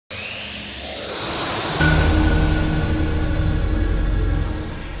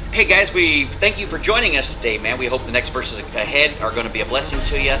Hey guys, we thank you for joining us today, man. We hope the next verses ahead are going to be a blessing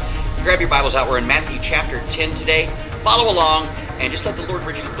to you. Grab your Bibles out. We're in Matthew chapter 10 today. Follow along and just let the Lord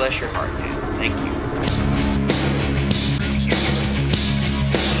richly bless your heart, man. Thank you.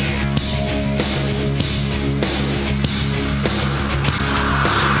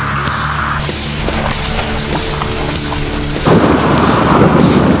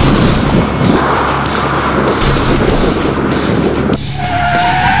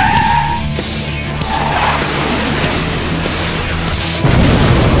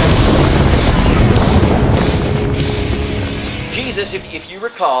 If you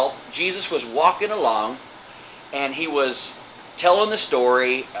recall, Jesus was walking along and he was telling the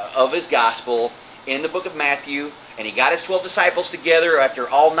story of his gospel in the book of Matthew, and he got his 12 disciples together after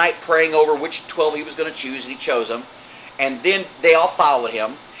all night praying over which 12 he was going to choose, and he chose them. And then they all followed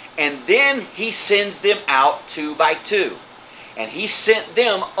him, and then he sends them out 2 by 2. And he sent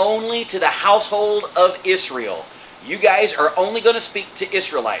them only to the household of Israel. You guys are only going to speak to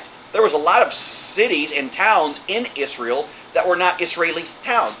Israelites. There was a lot of cities and towns in Israel that were not Israeli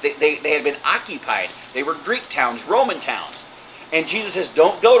towns. They had been occupied. They were Greek towns, Roman towns. And Jesus says,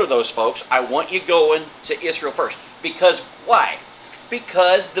 don't go to those folks. I want you going to Israel first. Because why?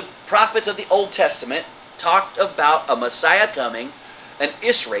 Because the prophets of the Old Testament talked about a Messiah coming, an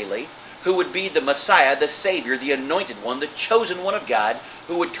Israeli, who would be the Messiah, the Savior, the anointed one, the chosen one of God,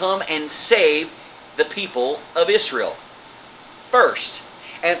 who would come and save the people of Israel first.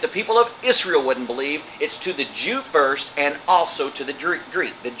 And if the people of Israel wouldn't believe, it's to the Jew first and also to the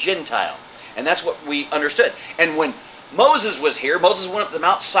Greek, the Gentile. And that's what we understood. And when Moses was here, Moses went up to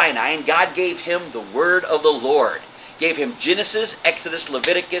Mount Sinai, and God gave him the word of the Lord. Gave him Genesis, Exodus,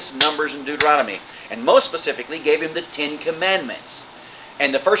 Leviticus, Numbers, and Deuteronomy. And most specifically, gave him the 10 Commandments.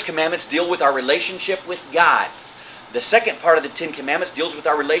 And the first commandments deal with our relationship with God. The second part of the 10 Commandments deals with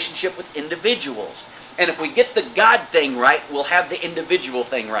our relationship with individuals. And if we get the God thing right, we'll have the individual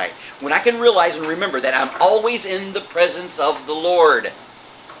thing right. When I can realize and remember that I'm always in the presence of the Lord.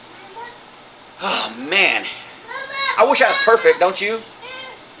 Oh, man. I wish I was perfect, don't you?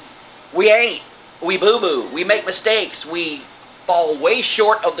 We ain't. We boo-boo. We make mistakes. We fall way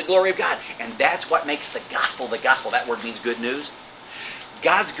short of the glory of God. And that's what makes the gospel the gospel. That word means good news.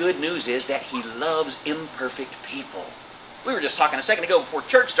 God's good news is that He loves imperfect people. We were just talking a second ago before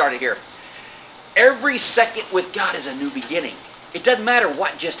church started here. Every second with God is a new beginning. It doesn't matter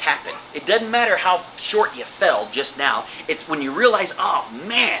what just happened. It doesn't matter how short you fell just now. It's when you realize, oh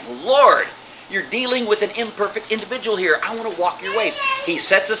man, Lord, you're dealing with an imperfect individual here. I want to walk your ways. He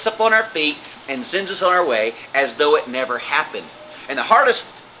sets us up on our feet and sends us on our way as though it never happened. And the hardest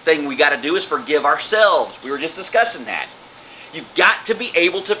thing we got to do is forgive ourselves. We were just discussing that. You've got to be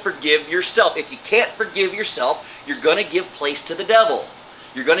able to forgive yourself. If you can't forgive yourself, you're going to give place to the devil.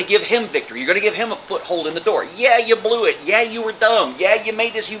 You're going to give him victory. You're going to give him a foothold in the door. Yeah, you blew it. Yeah, you were dumb. Yeah, you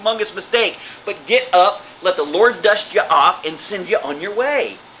made this humongous mistake. But get up, let the Lord dust you off, and send you on your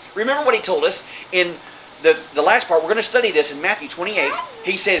way. Remember what He told us in the last part. We're going to study this in Matthew 28.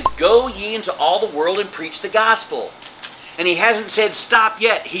 He says, go ye into all the world and preach the gospel. And He hasn't said stop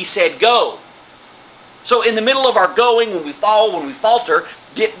yet. He said go. So in the middle of our going, when we fall, when we falter,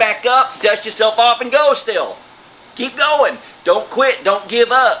 get back up, dust yourself off, and go still. Keep going. Don't quit. Don't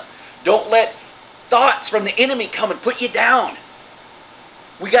give up. Don't let thoughts from the enemy come and put you down.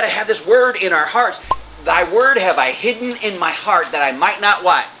 We got to have this word in our hearts. Thy word have I hidden in my heart that I might not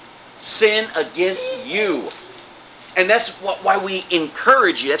what? Sin against you. And that's why we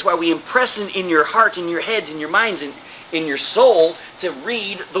encourage you. That's why we impress in your hearts, in your heads, in your minds, in your soul to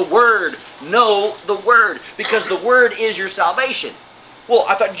read the word. Know the word. Because the word is your salvation. Well,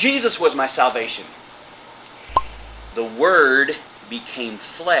 I thought Jesus was my salvation. The Word became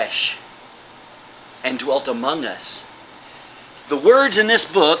flesh and dwelt among us. The words in this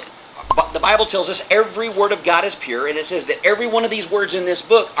book, the Bible tells us every word of God is pure, and it says that every one of these words in this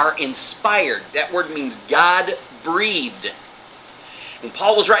book are inspired. That word means God-breathed. When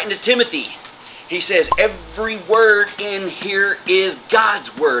Paul was writing to Timothy, he says every word in here is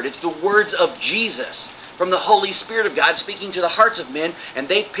God's word. It's the words of Jesus from the Holy Spirit of God speaking to the hearts of men, and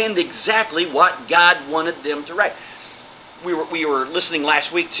they penned exactly what God wanted them to write. We were listening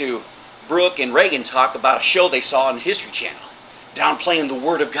last week to Brooke and Reagan talk about a show they saw on the History Channel, downplaying the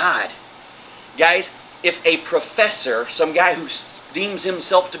Word of God. Guys, if a professor, some guy who deems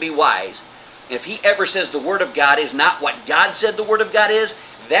himself to be wise, if he ever says the Word of God is not what God said the Word of God is,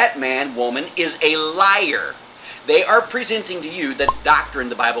 that man, woman, is a liar. They are presenting to you the doctrine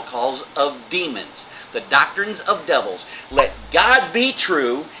the Bible calls of demons, the doctrines of devils. Let God be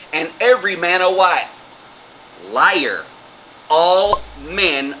true and every man a what? Liar. all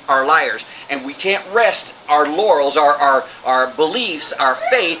men are liars. And we can't rest our laurels, our beliefs, our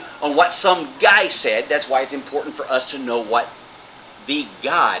faith on what some guy said. That's why it's important for us to know what the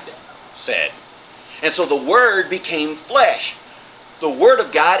God said. And so the Word became flesh. The Word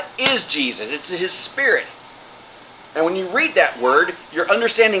of God is Jesus. It's His Spirit. And when you read that Word, you're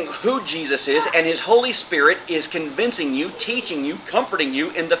understanding who Jesus is, and His Holy Spirit is convincing you, teaching you, comforting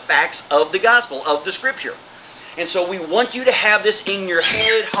you in the facts of the gospel, of the Scripture. And so we want you to have this in your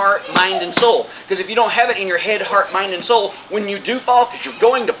head, heart, mind, and soul. Because if you don't have it in your head, heart, mind, and soul, when you do fall, because you're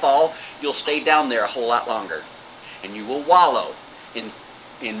going to fall, you'll stay down there a whole lot longer. And you will wallow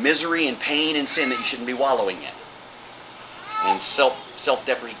in misery and pain and sin that you shouldn't be wallowing in. And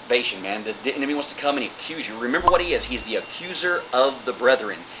self-deprivation, man. The enemy wants to come and accuse you. Remember what he is. He's the accuser of the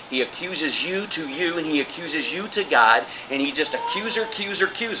brethren. He accuses you to you, and he accuses you to God, and he's just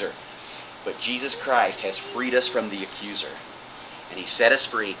accuser. But Jesus Christ has freed us from the accuser. And He set us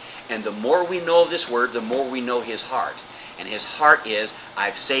free. And the more we know of this Word, the more we know His heart. And His heart is,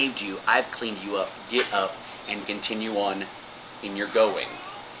 I've saved you, I've cleaned you up, get up, and continue on in your going.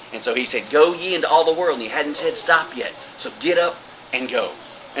 And so He said, go ye into all the world. And He hadn't said stop yet. So get up and go.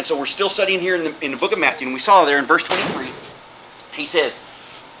 And so we're still studying here in the book of Matthew. And we saw there in verse 23, He says,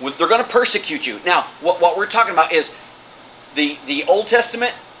 they're going to persecute you. Now, what we're talking about is the Old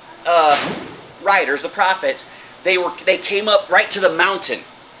Testament writers, the prophets, they came up right to the mountain,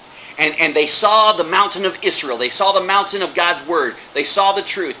 and they saw the mountain of Israel. They saw the mountain of God's Word. They saw the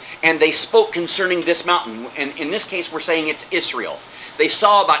truth, and they spoke concerning this mountain. And in this case, we're saying it's Israel. They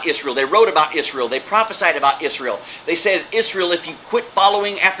saw about Israel. They wrote about Israel. They prophesied about Israel. They said, Israel, if you quit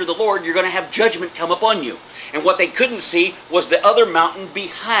following after the Lord, you're going to have judgment come upon you. And what they couldn't see was the other mountain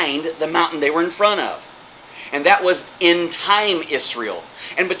behind the mountain they were in front of. And that was end time Israel.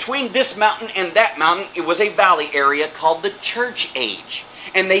 And between this mountain and that mountain, it was a valley area called the church age.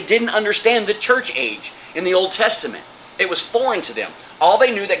 And they didn't understand the church age in the Old Testament. It was foreign to them. All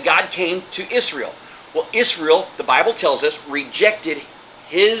they knew that God came to Israel. Well, Israel, the Bible tells us, rejected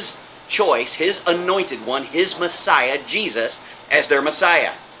His choice, His anointed one, His Messiah, Jesus, as their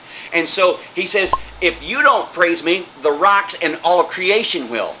Messiah. And so He says, if you don't praise me, the rocks and all of creation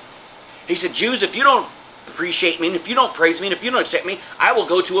will. He said, Jews, if you don't appreciate me, and if you don't praise me, and if you don't accept me, I will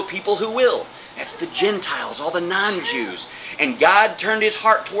go to a people who will. That's the Gentiles, all the non-Jews. And God turned His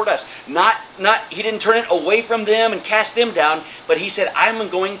heart toward us. He didn't turn it away from them and cast them down, but He said, I'm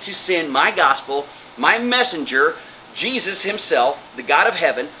going to send my gospel, my messenger, Jesus Himself, the God of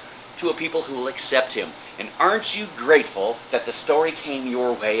heaven, to a people who will accept Him. And aren't you grateful that the story came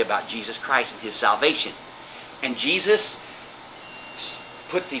your way about Jesus Christ and His salvation? And Jesus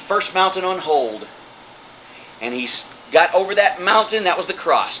put the first mountain on hold, and He got over that mountain. That was the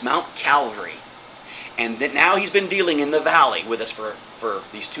cross, Mount Calvary. And now He's been dealing in the valley with us for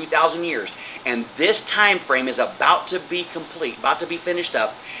these 2,000 years. And this time frame is about to be complete, about to be finished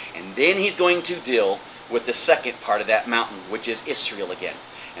up. And then He's going to deal with the second part of that mountain, which is Israel again.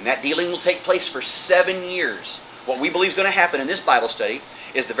 And that dealing will take place for 7 years. What we believe is going to happen in this Bible study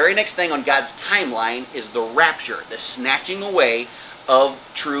is the very next thing on God's timeline is the rapture, the snatching away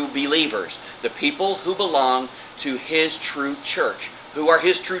of true believers, the people who belong to His true church. Who are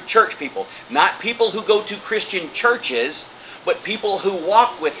His true church people? Not people who go to Christian churches, but people who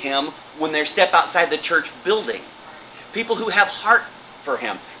walk with Him when they step outside the church building. People who have heart for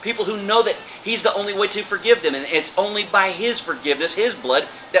Him. People who know that He's the only way to forgive them, and it's only by His forgiveness, His blood,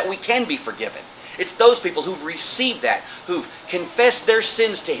 that we can be forgiven. It's those people who've received that, who've confessed their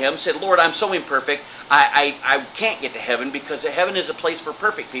sins to Him, said, Lord, I'm so imperfect, I can't get to heaven, because heaven is a place for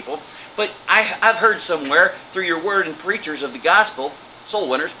perfect people. But I've heard somewhere, through your word and preachers of the gospel, soul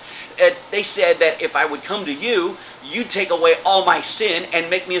winners, they said that if I would come to you, you'd take away all my sin and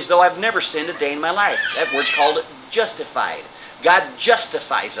make me as though I've never sinned a day in my life. That word's called justified. God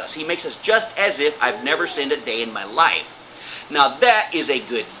justifies us. He makes us just as if I've never sinned a day in my life. Now that is a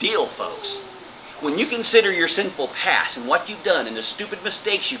good deal, folks. When you consider your sinful past and what you've done and the stupid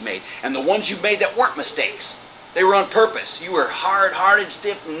mistakes you've made and the ones you made that weren't mistakes, they were on purpose. You were hard-hearted,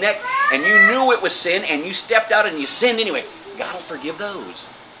 stiff-necked, and you knew it was sin, and you stepped out and you sinned anyway. God will forgive those.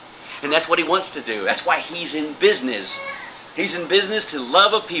 And that's what He wants to do. That's why He's in business. He's in business to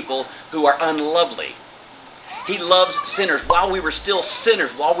love a people who are unlovely. He loves sinners. While we were still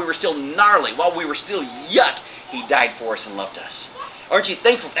sinners, while we were still gnarly, while we were still yuck, He died for us and loved us. Aren't you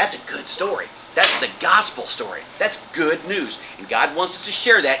thankful? That's a good story. That's the gospel story. That's good news. And God wants us to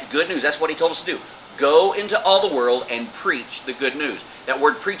share that good news. That's what He told us to do. Go into all the world and preach the good news. That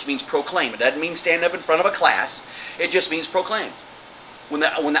word preach means proclaim. It doesn't mean stand up in front of a class. It just means proclaim. When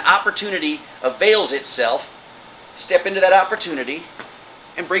the opportunity avails itself, step into that opportunity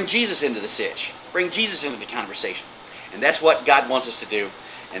and bring Jesus into the sitch. Bring Jesus into the conversation. And that's what God wants us to do.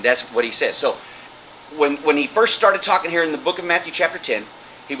 And that's what he says. So when he first started talking here in the book of Matthew chapter 10,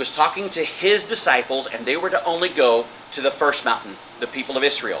 he was talking to his disciples, and they were to only go to the first mountain, the people of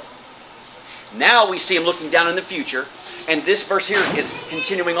Israel. Now we see him looking down in the future, and this verse here is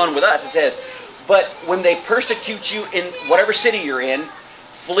continuing on with us. It says, but when they persecute you in whatever city you're in,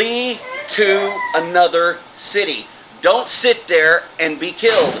 flee to another city. Don't sit there and be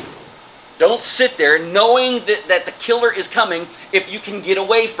killed. Don't sit there knowing that the killer is coming if you can get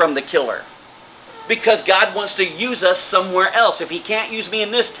away from the killer. Because God wants to use us somewhere else. If he can't use me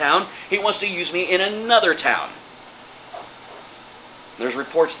in this town, he wants to use me in another town. There's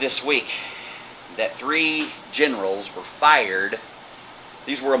reports this week that 3 generals were fired.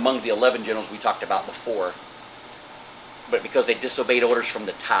 These were among the 11 generals we talked about before. But because they disobeyed orders from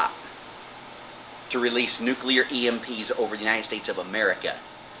the top to release nuclear EMPs over the United States of America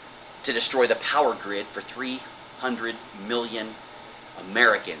to destroy the power grid for 300 million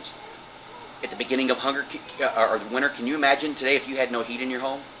Americans. At the beginning of hunger or the winter, can you imagine today if you had no heat in your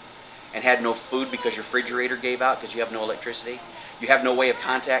home and had no food because your refrigerator gave out because you have no electricity? You have no way of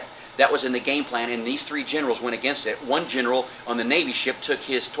contact? That was in the game plan, and these 3 generals went against it. One general on the Navy ship took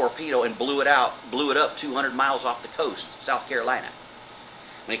his torpedo and blew it up 200 miles off the coast, South Carolina.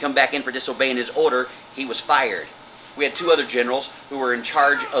 When he come back in for disobeying his order, he was fired. We had 2 other generals who were in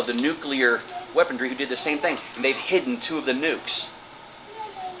charge of the nuclear weaponry who did the same thing, and they've hidden 2 of the nukes.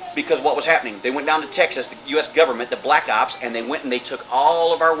 Because what was happening? They went down to Texas, the U.S. government, the Black Ops, and they went and they took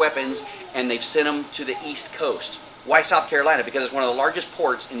all of our weapons and they've sent them to the East Coast. Why South Carolina? Because it's one of the largest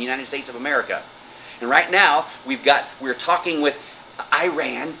ports in the United States of America. And right now, we're talking with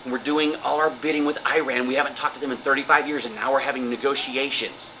Iran, and we're doing all our bidding with Iran. We haven't talked to them in 35 years, and now we're having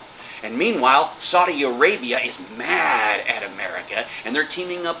negotiations. And meanwhile, Saudi Arabia is mad at America, and they're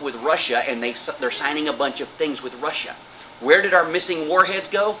teaming up with Russia, and they're signing a bunch of things with Russia. Where did our missing warheads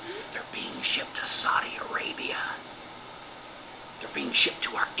go? They're being shipped to Saudi Arabia. They're being shipped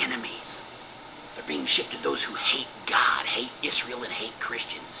to our enemies. They're being shipped to those who hate God, hate Israel, and hate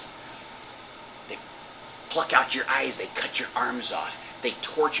Christians. They pluck out your eyes. They cut your arms off. They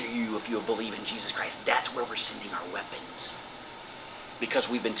torture you if you believe in Jesus Christ. That's where we're sending our weapons. Because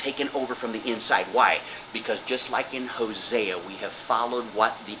we've been taken over from the inside. Why? Because just like in Hosea, we have followed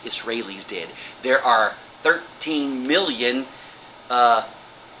what the Israelis did. There are 13 million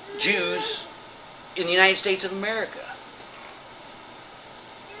Jews in the United States of America.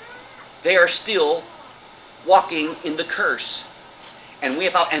 They are still walking in the curse. And we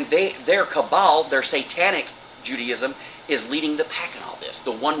have their cabal, their satanic Judaism, is leading the pack in all this.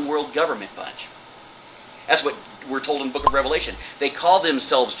 The one world government bunch. That's what we're told in the book of Revelation. They call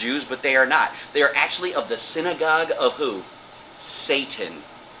themselves Jews, but they are not. They are actually of the synagogue of who? Satan.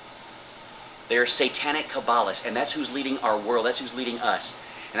 They are satanic Kabbalists, and that's who's leading our world. That's who's leading us.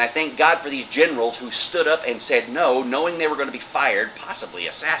 And I thank God for these generals who stood up and said no, knowing they were going to be fired, possibly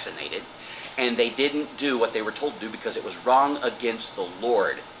assassinated, and they didn't do what they were told to do because it was wrong against the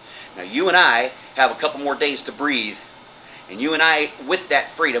Lord. Now, you and I have a couple more days to breathe, and you and I, with that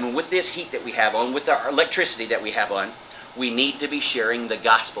freedom and with this heat that we have on, with our electricity that we have on, we need to be sharing the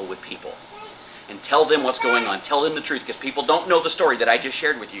gospel with people. And tell them what's going on. Tell them the truth, because people don't know the story that I just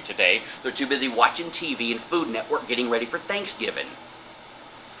shared with you today. They're too busy watching TV and Food Network getting ready for Thanksgiving.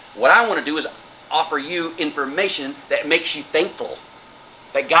 What I want to do is offer you information that makes you thankful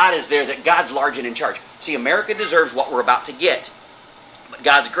that God is there, that God's large and in charge. See, America deserves what we're about to get, but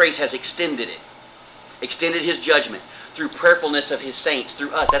God's grace has extended it. Extended His judgment through prayerfulness of His saints,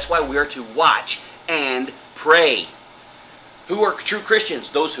 through us. That's why we are to watch and pray. Who are true Christians?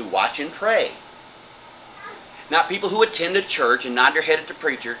 Those who watch and pray. Not people who attend a church and nod their head at the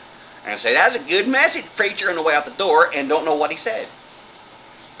preacher and say, that's a good message, preacher, on the way out the door, and don't know what he said.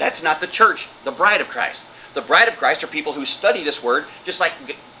 That's not the church, the bride of Christ. The bride of Christ are people who study this word, just like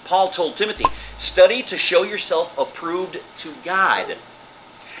Paul told Timothy, study to show yourself approved to God.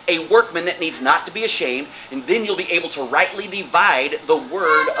 A workman that needs not to be ashamed, and then you'll be able to rightly divide the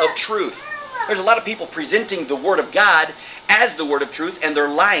word of truth. There's a lot of people presenting the word of God as the word of truth, and they're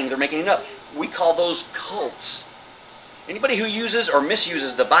lying, they're making it up. We call those cults. Anybody who uses or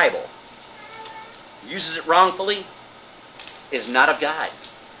misuses the Bible, uses it wrongfully, is not of God.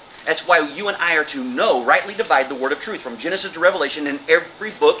 That's why you and I are to know, rightly divide the word of truth from Genesis to Revelation and every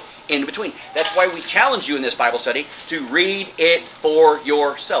book in between. That's why we challenge you in this Bible study to read it for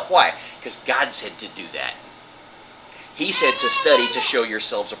yourself. Why? Because God said to do that. He said to study to show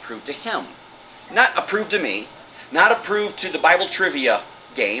yourselves approved to Him. Not approved to me, not approved to the Bible trivia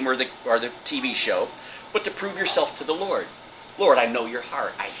game or the TV show, but to prove yourself to the Lord. Lord, I know your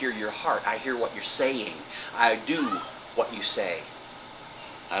heart. I hear your heart. I hear what you're saying. I do what you say.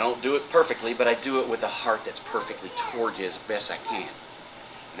 I don't do it perfectly, but I do it with a heart that's perfectly towards you as best I can.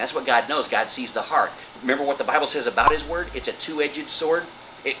 And that's what God knows. God sees the heart. Remember what the Bible says about his word? It's a two-edged sword.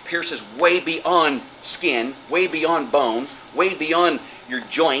 It pierces way beyond skin, way beyond bone, way beyond your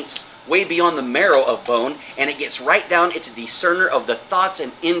joints, way beyond the marrow of bone, and it gets right down. It's a discerner of the thoughts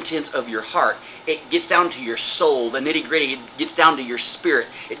and intents of your heart. It gets down to your soul, the nitty-gritty. It gets down to your spirit.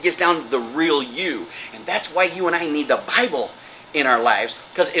 It gets down to the real you. And that's why you and I need the Bible in our lives,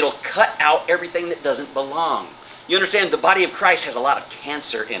 because it'll cut out everything that doesn't belong. You understand, the body of Christ has a lot of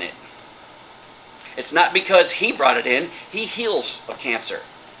cancer in it. It's not because he brought it in. He heals of cancer.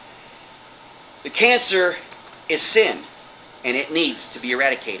 The cancer is sin, and it needs to be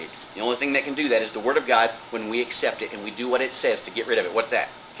eradicated. The only thing that can do that is the Word of God when we accept it and we do what it says to get rid of it. What's that?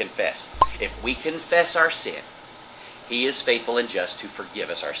 Confess. If we confess our sin, he is faithful and just to forgive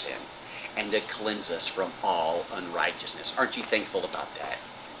us our sin and to cleanse us from all unrighteousness. Aren't you thankful about that?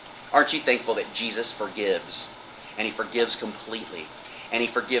 Aren't you thankful that Jesus forgives, and he forgives completely, and he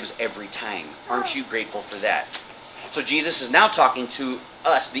forgives every time? Aren't you grateful for that? So Jesus is now talking to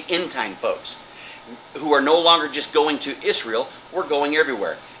us, the end time folks, who are no longer just going to Israel. We're going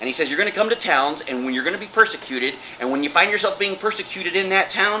everywhere. And he says you're going to come to towns, and when you're going to be persecuted, and when you find yourself being persecuted in that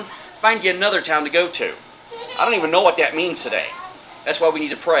town, find you another town to go to. I don't even know what that means today. That's why we need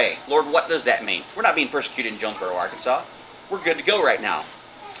to pray. Lord, what does that mean? We're not being persecuted in Jonesboro, Arkansas. We're good to go right now.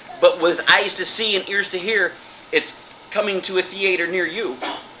 But with eyes to see and ears to hear, it's coming to a theater near you.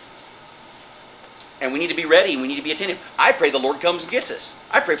 And we need to be ready. We need to be attentive. I pray the Lord comes and gets us.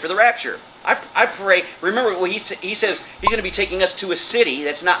 I pray for the rapture. I pray. Remember, what he says he's going to be taking us to a city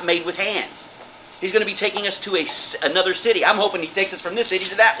that's not made with hands. He's going to be taking us to another city. I'm hoping he takes us from this city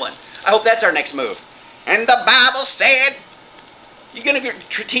to that one. I hope that's our next move. And the Bible said, you going to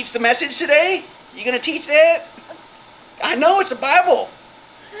teach the message today? You going to teach that? I know, it's the Bible.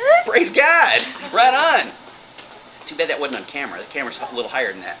 Praise God. Right on. Too bad that wasn't on camera. The camera's a little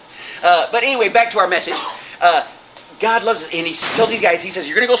higher than that. But anyway, back to our message. God loves it, and he tells these guys, he says,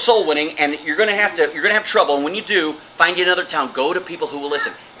 you're going to go soul winning, and you're going to have trouble, and when you do, find you another town. Go to people who will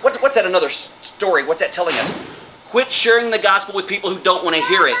listen. What's that another story? What's that telling us? Quit sharing the gospel with people who don't want to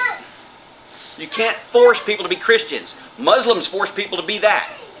hear it. You can't force people to be Christians. Muslims force people to be that.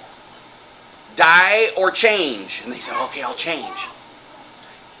 Die or change. And they say, okay, I'll change.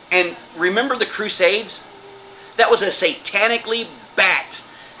 And remember the Crusades? That was a satanically backed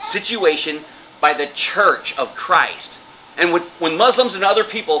situation by the Church of Christ. And when Muslims and other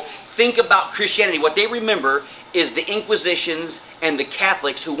people think about Christianity, what they remember is the Inquisitions and the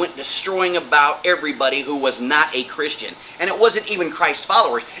Catholics who went destroying about everybody who was not a Christian. And it wasn't even Christ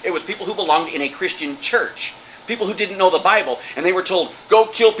followers. It was people who belonged in a Christian church. People who didn't know the Bible. And they were told, go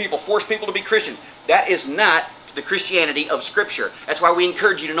kill people, force people to be Christians. That is not the Christianity of Scripture. That's why we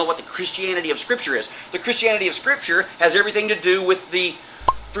encourage you to know what the Christianity of Scripture is. The Christianity of Scripture has everything to do with the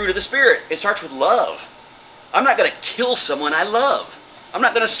fruit of the Spirit. It starts with love. I'm not going to kill someone I love. I'm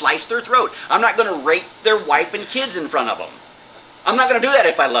not going to slice their throat. I'm not going to rape their wife and kids in front of them. I'm not going to do that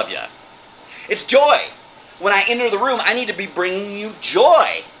if I love you. It's joy. When I enter the room, I need to be bringing you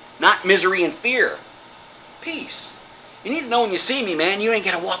joy, not misery and fear. Peace. You need to know when you see me, man, you ain't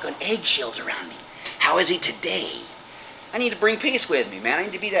got to walk on eggshells around me. How is he today? I need to bring peace with me, man. I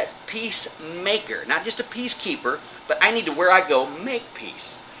need to be that peacemaker. Not just a peacekeeper, but I need to, where I go, make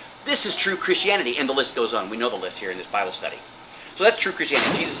peace. This is true Christianity, and the list goes on. We know the list here in this Bible study. So that's true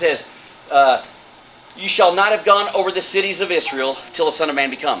Christianity. Jesus says, you shall not have gone over the cities of Israel till the Son of Man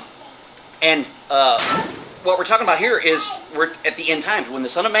be come. And what we're talking about here is we're at the end times. When the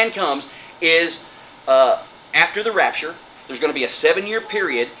Son of Man comes is after the rapture. There's going to be a 7-year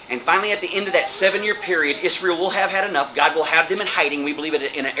period, and finally at the end of that 7-year period, Israel will have had enough. God will have them in hiding. We believe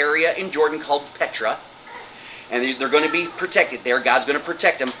it in an area in Jordan called Petra. And they're going to be protected there. God's going to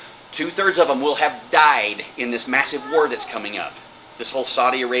protect them. 2/3 of them will have died in this massive war that's coming up. This whole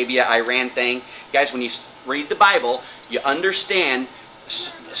Saudi Arabia, Iran thing. Guys, when you read the Bible, you understand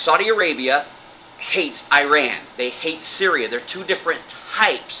Saudi Arabia hates Iran. They hate Syria. They're two different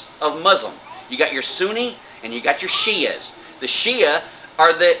types of Muslim. You got your Sunni and you got your Shias. The Shia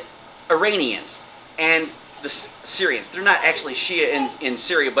are the Iranians and the Syrians. They're not actually Shia in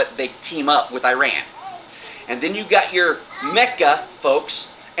Syria, but they team up with Iran. And then you got your Mecca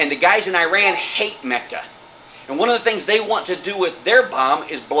folks, and the guys in Iran hate Mecca. And one of the things they want to do with their bomb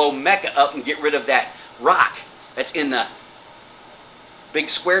is blow Mecca up and get rid of that rock that's in the big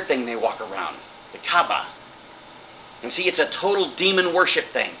square thing they walk around, the Kaaba. And see, it's a total demon worship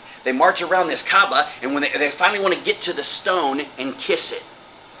thing. They march around this Kaaba, and when they finally want to get to the stone and kiss it.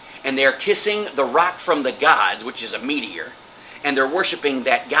 And they're kissing the rock from the gods, which is a meteor, and they're worshiping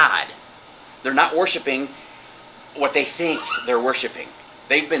that god. They're not worshiping what they think they're worshiping.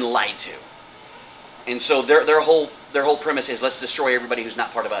 They've been lied to. And so their whole premise is, let's destroy everybody who's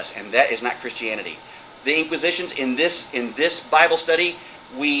not part of us, and that is not Christianity. The Inquisitions, in this Bible study,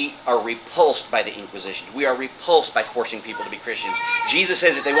 we are repulsed by the Inquisitions. We are repulsed by forcing people to be Christians. Jesus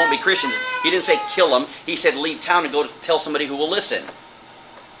says if they won't be Christians, he didn't say kill them. He said leave town and go tell somebody who will listen.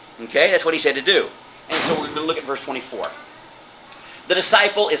 Okay, that's what he said to do. And so we're going to look at verse 24. The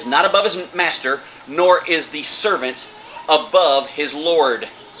disciple is not above his master, nor is the servant above his Lord.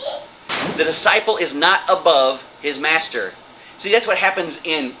 The disciple is not above his master. See, that's what happens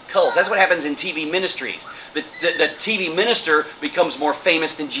in cults. That's what happens in TV ministries. The TV minister becomes more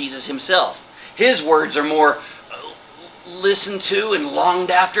famous than Jesus himself. His words are more listened to and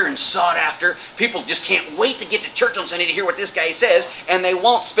longed after and sought after. People just can't wait to get to church on Sunday to hear what this guy says, and they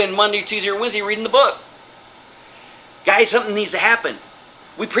won't spend Monday, Tuesday, or Wednesday reading the book. Guys, something needs to happen.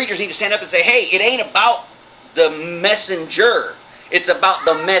 We preachers need to stand up and say, hey, it ain't about the messenger. It's about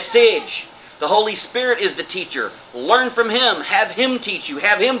the message. The Holy Spirit is the teacher. Learn from Him. Have Him teach you.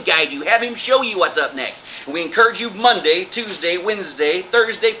 Have Him guide you. Have Him show you what's up next. And we encourage you Monday, Tuesday, Wednesday,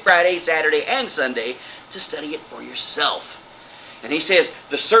 Thursday, Friday, Saturday, and Sunday to study it for yourself. And he says,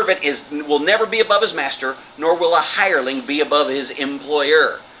 the servant will never be above his master, nor will a hireling be above his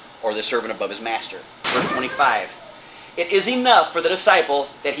employer, or the servant above his master. Verse 25. It is enough for the disciple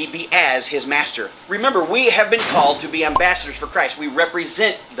that he be as his master. Remember, we have been called to be ambassadors for Christ. We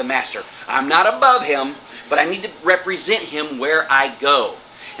represent the master. I'm not above him, but I need to represent him where I go.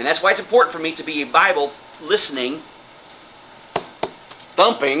 And that's why it's important for me to be a Bible listening,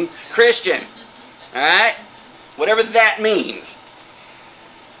 thumping Christian. Alright? Whatever that means.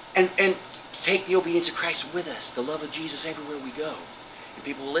 And take the obedience of Christ with us. The love of Jesus everywhere we go. And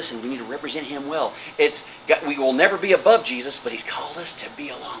people will listen. We need to represent Him well. We will never be above Jesus, but He's called us to be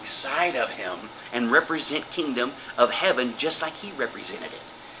alongside of Him and represent kingdom of heaven just like He represented it.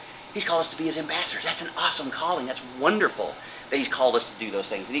 He's called us to be His ambassadors. That's an awesome calling. That's wonderful that He's called us to do those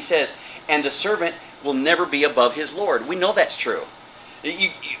things. And He says, and the servant will never be above his Lord. We know that's true.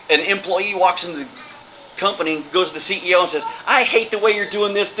 An employee walks into the company and goes to the CEO and says, I hate the way you're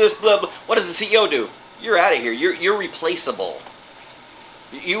doing this, blah, blah. What does the CEO do? You're out of here. You're replaceable.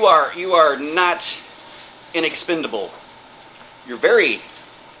 You are not inexpendable. You're very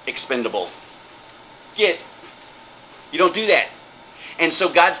expendable. You don't do that. And so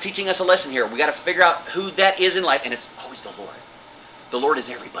God's teaching us a lesson here. We got to figure out who that is in life, and it's always the Lord. The Lord is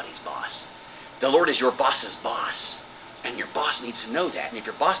everybody's boss. The Lord is your boss's boss. And your boss needs to know that. And if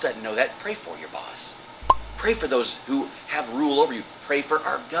your boss doesn't know that, pray for your boss. Pray for those who have rule over you. Pray for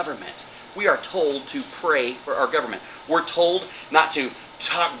our government. We are told to pray for our government. We're told not to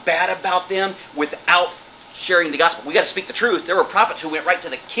talk bad about them without sharing the gospel. We got to speak the truth. There were prophets who went right to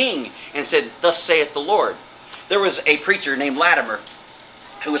the king and said, thus saith the Lord. There was a preacher named Latimer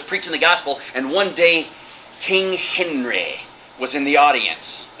who was preaching the gospel, and one day King Henry was in the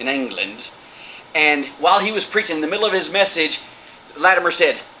audience in England. And while he was preaching, in the middle of his message, Latimer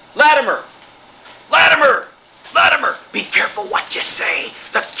said, Latimer! Latimer! Latimer! Be careful what you say.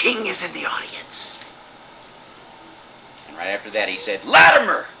 The king is in the audience. And right after that he said,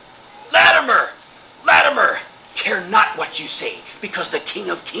 Latimer! Latimer! Latimer! Care not what you say, because the King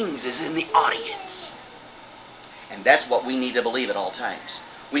of Kings is in the audience. And that's what we need to believe at all times.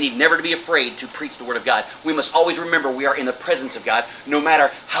 We need never to be afraid to preach the Word of God. We must always remember we are in the presence of God, no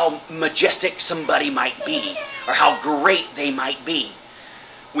matter how majestic somebody might be, or how great they might be.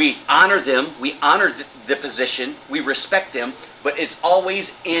 We honor them, we honor the position, we respect them, but it's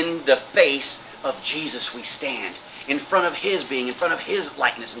always in the face of Jesus we stand. In front of His being, in front of His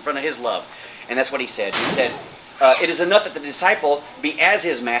likeness, in front of His love. And that's what He said. He said, it is enough that the disciple be as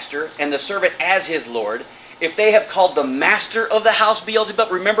his master, and the servant as his Lord. If they have called the master of the house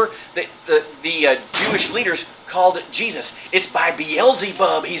Beelzebub, remember the Jewish leaders called Jesus. It's by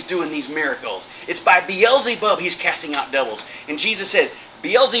Beelzebub He's doing these miracles. It's by Beelzebub He's casting out devils. And Jesus said,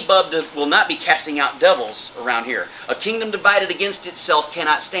 Beelzebub will not be casting out devils around here. A kingdom divided against itself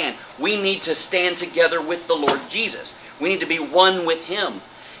cannot stand. We need to stand together with the Lord Jesus. We need to be one with Him.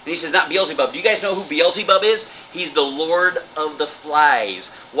 And He says, not Beelzebub. Do you guys know who Beelzebub is? He's the Lord of the flies.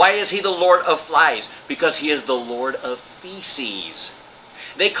 Why is he the Lord of flies? Because he is the Lord of feces.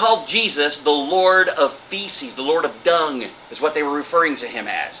 They called Jesus the Lord of feces, the Lord of dung, is what they were referring to Him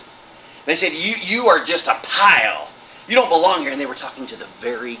as. They said, you are just a pile. You don't belong here. And they were talking to the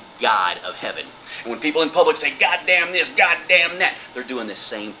very God of heaven. And when people in public say, God damn this, God damn that, they're doing the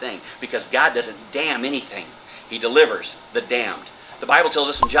same thing. Because God doesn't damn anything. He delivers the damned. The Bible tells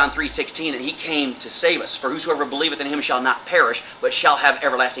us in John 3:16 that he came to save us. For whosoever believeth in him shall not perish, but shall have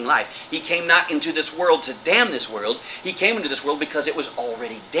everlasting life. He came not into this world to damn this world. He came into this world because it was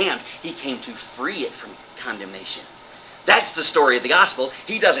already damned. He came to free it from condemnation. That's the story of the gospel.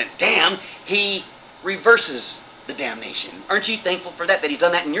 He doesn't damn. He reverses the damnation. Aren't you thankful for that he's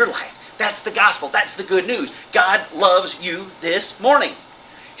done that in your life? That's the gospel. That's the good news. God loves you this morning.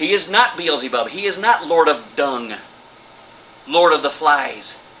 He is not Beelzebub. He is not Lord of Dung. Lord of the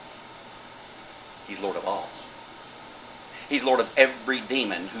flies. He's Lord of all. He's Lord of every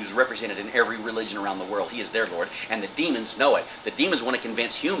demon who's represented in every religion around the world. He is their Lord. And the demons know it. The demons want to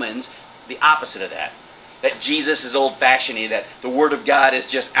convince humans the opposite of that. That Jesus is old-fashioned, that the Word of God is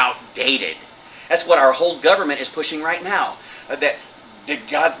just outdated. That's what our whole government is pushing right now. That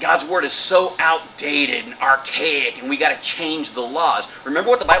God's Word is so outdated and archaic, and we got to change the laws. Remember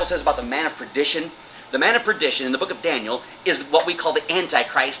what the Bible says about the man of perdition? The man of perdition in the book of Daniel is what we call the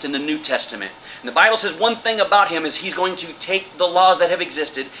Antichrist in the New Testament. And the Bible says one thing about him is he's going to take the laws that have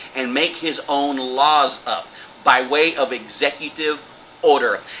existed and make his own laws up by way of executive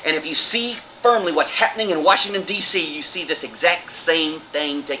order. And if you see firmly what's happening in Washington, D.C., you see this exact same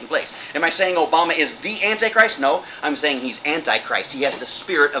thing taking place. Am I saying Obama is the Antichrist? No, I'm saying he's Antichrist. He has the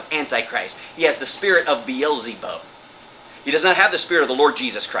spirit of Antichrist. He has the spirit of Beelzebub. He does not have the spirit of the Lord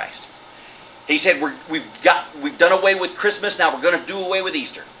Jesus Christ. He said, we've done away with Christmas, now we're going to do away with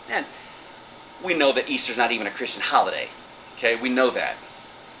Easter. And we know that Easter's not even a Christian holiday. Okay, we know that.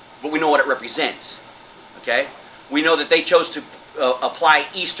 But we know what it represents. Okay? We know that they chose to apply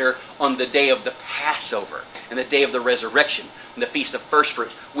Easter on the day of the Passover and the day of the resurrection and the Feast of First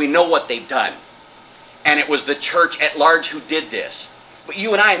Fruits. We know what they've done. And it was the church at large who did this. But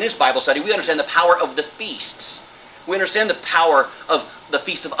you and I in this Bible study, we understand the power of the feasts. We understand the power of the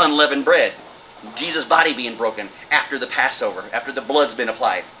Feast of Unleavened Bread. Jesus' body being broken after the Passover, after the blood's been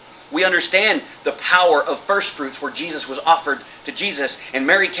applied. We understand the power of first fruits where Jesus was offered to Jesus. And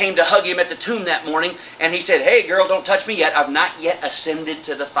Mary came to hug him at the tomb that morning. And he said, hey girl, don't touch me yet. I've not yet ascended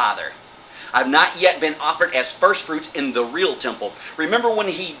to the Father. I've not yet been offered as first fruits in the real temple. Remember when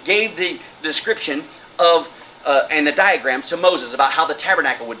he gave the description of and the diagrams to Moses about how the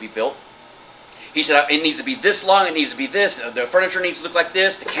tabernacle would be built? He said, it needs to be this long, it needs to be this, the furniture needs to look like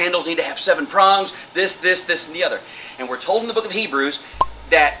this, the candles need to have 7 prongs, this, and the other. And we're told in the book of Hebrews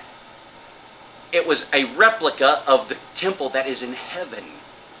that it was a replica of the temple that is in heaven.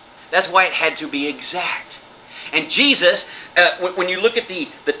 That's why it had to be exact. And Jesus, when you look at the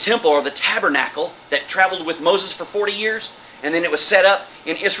temple or the tabernacle that traveled with Moses for 40 years, and then it was set up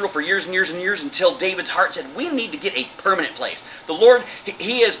in Israel for years and years and years until David's heart said, we need to get a permanent place. The Lord,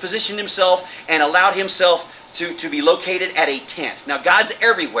 He has positioned Himself and allowed Himself to be located at a tent. Now, God's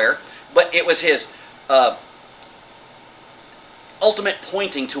everywhere, but it was His ultimate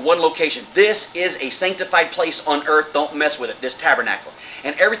pointing to one location. This is a sanctified place on earth. Don't mess with it, this tabernacle.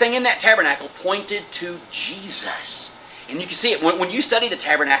 And everything in that tabernacle pointed to Jesus. And you can see it. When you study the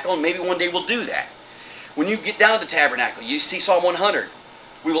tabernacle, and maybe one day we'll do that. When you get down to the tabernacle, you see Psalm 100.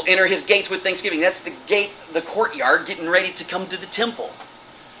 We will enter His gates with thanksgiving. That's the gate, the courtyard, getting ready to come to the temple.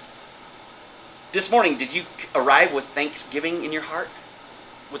 This morning, did you arrive with thanksgiving in your heart?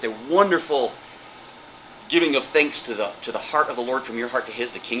 With a wonderful giving of thanks to the heart of the Lord from your heart to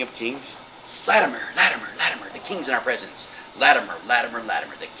His, the King of Kings? Latimer, Latimer, Latimer, the King's in our presence. Latimer, Latimer,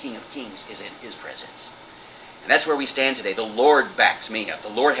 Latimer, the King of Kings is in His presence. And that's where we stand today. The Lord backs me up. The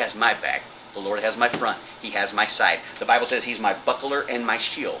Lord has my back. The Lord has my front. He has my side. The Bible says He's my buckler and my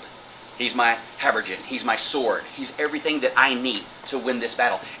shield. He's my habergeon. He's my sword. He's everything that I need to win this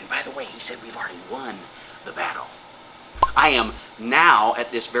battle. And by the way, He said we've already won the battle. I am now,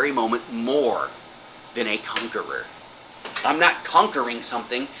 at this very moment, more than a conqueror. I'm not conquering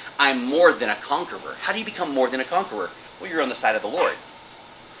something. I'm more than a conqueror. How do you become more than a conqueror? Well, you're on the side of the Lord.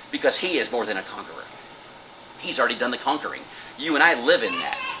 Because He is more than a conqueror. He's already done the conquering. You and I live in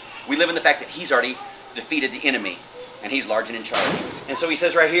that. We live in the fact that He's already defeated the enemy. And He's large and in charge. And so He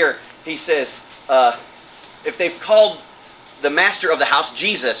says right here, He says, if they've called the master of the house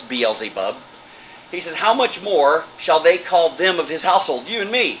Jesus Beelzebub, He says, how much more shall they call them of His household, you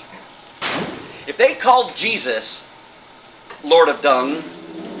and me? If they called Jesus Lord of Dung,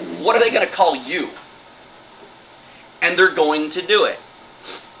 what are they going to call you? And they're going to do it.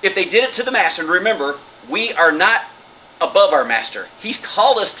 If they did it to the master, and remember, we are not above our master. He's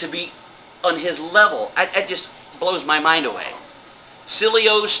called us to be on His level. It just blows my mind away. Silly,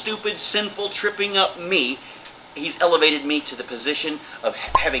 stupid, sinful, tripping up me He's elevated me to the position of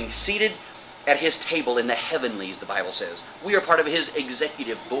having seated at his table in the heavenlies, the Bible says. We are part of his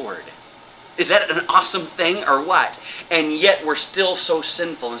executive board. Is that an awesome thing or what? And yet we're still so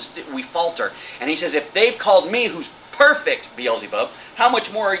sinful and we falter. And he says, if they've called me, who's perfect, Beelzebub, how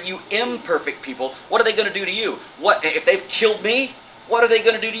much more are you imperfect people? What are they going to do to you? What if they've killed me? What are they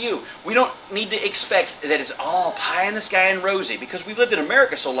going to do to you? We don't need to expect that it's all pie in the sky and rosy, because we've lived in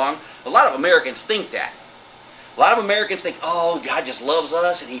America so long. A lot of Americans think that. A lot of Americans think, oh, God just loves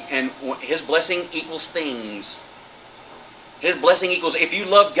us, and his blessing equals things. His blessing equals, if you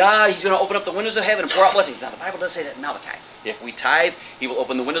love God, he's going to open up the windows of heaven and pour out blessings. Now, the Bible does say that in Malachi. If we tithe, he will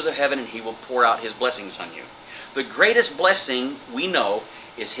open the windows of heaven and he will pour out his blessings on you. The greatest blessing we know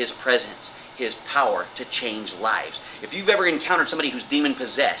is his presence, his power to change lives. If you've ever encountered somebody who's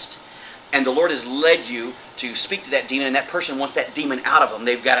demon-possessed, and the Lord has led you to speak to that demon, and that person wants that demon out of them,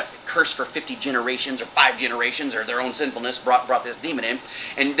 they've got a curse for 50 generations or 5 generations, or their own sinfulness brought this demon in,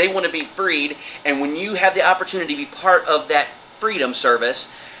 and they want to be freed, and when you have the opportunity to be part of that freedom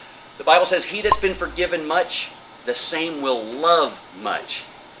service, the Bible says, he that's been forgiven much, the same will love much.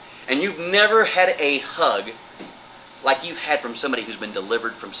 And you've never had a hug like you've had from somebody who's been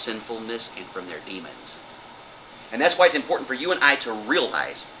delivered from sinfulness and from their demons. And that's why it's important for you and I to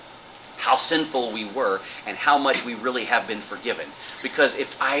realize how sinful we were and how much we really have been forgiven. Because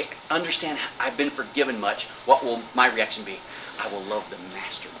if I understand I've been forgiven much, what will my reaction be? I will love the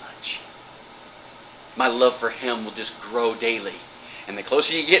Master much. My love for him will just grow daily. And the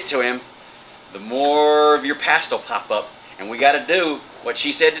closer you get to him, the more of your past will pop up. And we got to do what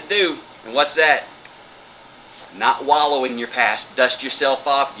she said to do. And what's that? Not wallow in your past. Dust yourself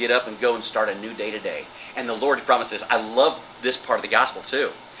off, get up and go and start a new day today. And the Lord promised this. I love this part of the gospel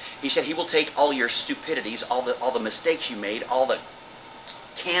too. He said he will take all your stupidities, all the mistakes you made, all the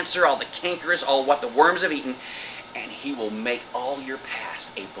cancer, all the cankerous, all what the worms have eaten, and he will make all your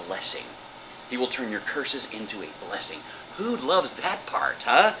past a blessing. He will turn your curses into a blessing. Who loves that part,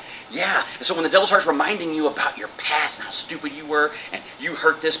 huh? Yeah. And so when the devil starts reminding you about your past and how stupid you were, and you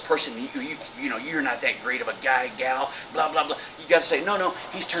hurt this person, you know, you're not that great of a guy, gal, blah, blah, blah. You got to say, no,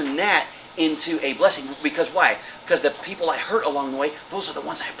 he's turned that into a blessing. Because why? Because the people I hurt along the way, those are the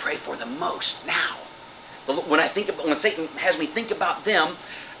ones I pray for the most now. When Satan has me think about them,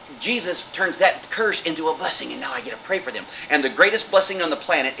 Jesus turns that curse into a blessing, and now I get to pray for them. And the greatest blessing on the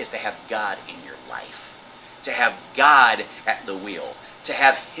planet is to have God in your life. To have God at the wheel. To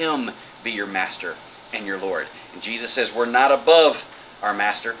have him be your master and your Lord. And Jesus says we're not above our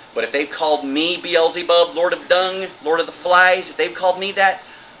master, but if they've called me Beelzebub, Lord of Dung, Lord of the Flies, if they've called me that,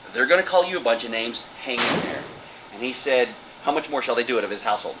 they're going to call you a bunch of names. Hang in there. And he said, how much more shall they do it of his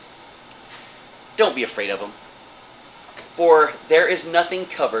household? Don't be afraid of them. For there is nothing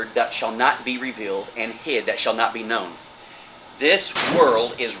covered that shall not be revealed, and hid that shall not be known. This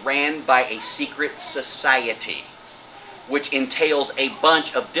world is ran by a secret society, which entails a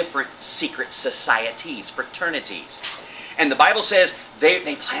bunch of different secret societies, fraternities. And the Bible says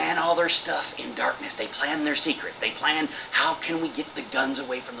they plan all their stuff in darkness. They plan their secrets. They plan how can we get the guns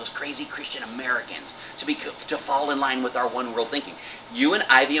away from those crazy Christian Americans to fall in line with our one world thinking. You and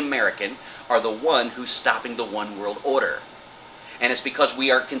I, the American, are the one who's stopping the one world order. And it's because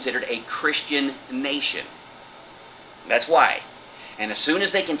we are considered a Christian nation. That's why. And as soon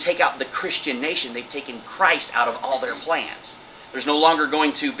as they can take out the Christian nation, they've taken Christ out of all their plans. There's no longer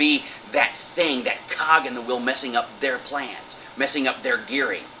going to be that thing, that cog in the wheel messing up their plans, messing up their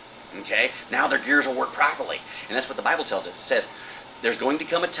gearing. Okay? Now their gears will work properly. And that's what the Bible tells us. It says there's going to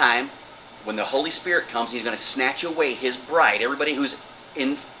come a time when the Holy Spirit comes, he's going to snatch away his bride. Everybody who's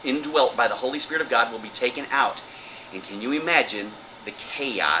indwelt by the Holy Spirit of God will be taken out. And can you imagine the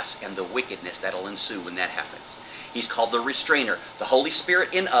chaos and the wickedness that'll ensue when that happens? He's called the restrainer. The Holy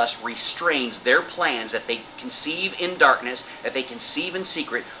Spirit in us restrains their plans that they conceive in darkness, that they conceive in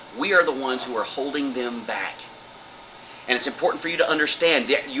secret. We are the ones who are holding them back. And it's important for you to understand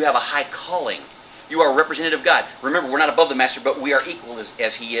that you have a high calling. You are a representative of God. Remember, we're not above the Master, but we are equal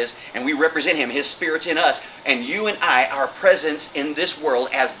as he is, and we represent him. His Spirit's in us. And you and I, our presence in this world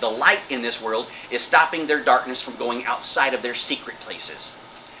as the light in this world is stopping their darkness from going outside of their secret places.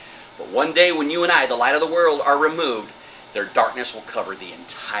 But one day when you and I, the light of the world, are removed, their darkness will cover the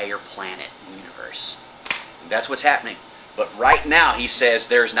entire planet and universe. And that's what's happening. But right now, he says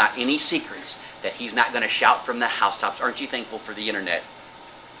there's not any secrets that he's not going to shout from the housetops. Aren't you thankful for the internet?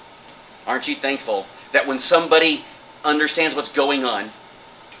 Aren't you thankful that when somebody understands what's going on,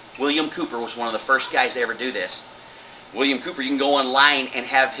 William Cooper was one of the first guys to ever do this. William Cooper, you can go online and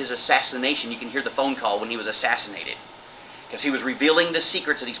have his assassination. You can hear the phone call when he was assassinated. Because he was revealing the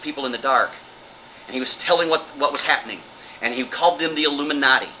secrets of these people in the dark. and he was telling what was happening. And he called them the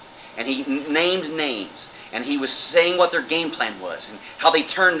Illuminati. And he named names. And he was saying what their game plan was, and how they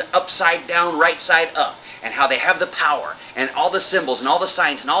turned upside down, right side up, and how they have the power, and all the symbols, and all the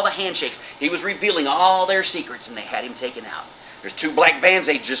signs, and all the handshakes. He was revealing all their secrets, and they had him taken out. There's 2 black vans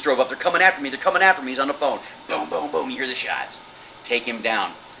they just drove up. They're coming after me. They're coming after me. He's on the phone. Boom, boom, boom. You hear the shots. Take him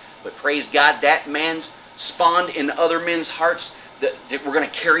down. But praise God, that man spawned in other men's hearts that we're going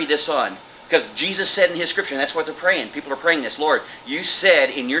to carry this on. Because Jesus said in his scripture, and that's what they're praying. People are praying this. Lord, you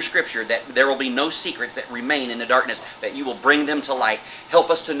said in your scripture that there will be no secrets that remain in the darkness, that you will bring them to light. Help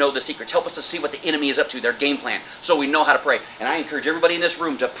us to know the secrets. Help us to see what the enemy is up to, their game plan, so we know how to pray. And I encourage everybody in this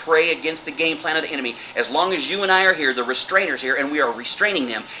room to pray against the game plan of the enemy. As long as you and I are here, the restrainers here, and we are restraining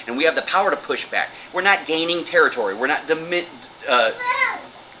them, and we have the power to push back. We're not gaining territory. We're not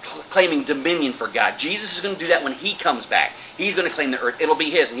claiming dominion for God. Jesus is going to do that when he comes back. He's going to claim the earth. It'll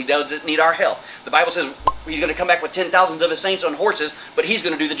be his, and he doesn't need our help. The Bible says he's going to come back with 10,000s of his saints on horses, but he's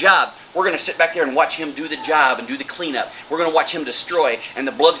going to do the job. We're going to sit back there and watch him do the job and do the cleanup. We're going to watch him destroy, and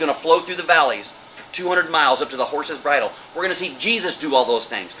the blood's going to flow through the valleys 200 miles up to the horse's bridle. We're going to see Jesus do all those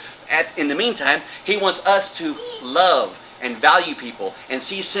things. In the meantime, he wants us to love and value people and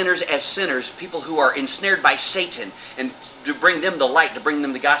see sinners as sinners, people who are ensnared by Satan, and to bring them the light, to bring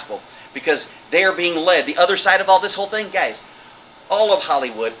them the gospel, because they are being led. The other side of all this whole thing, guys, all of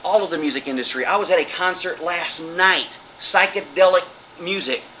Hollywood, all of the music industry. I was at a concert last night, psychedelic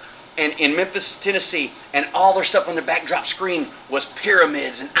music, and in Memphis, Tennessee, and all their stuff on the backdrop screen was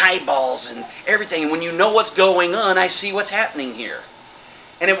pyramids and eyeballs and everything. And when you know what's going on, I see what's happening here.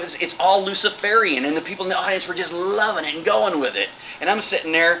 And it's all Luciferian, and the people in the audience were just loving it and going with it. And I'm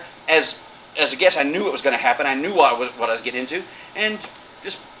sitting there as a guest. I knew it was going to happen. I knew what I was getting into, and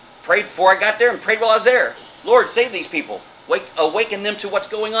just prayed before I got there and prayed while I was there. Lord, save these people. Awaken them to what's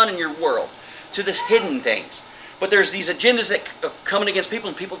going on in your world, to the hidden things. But there's these agendas that are coming against people,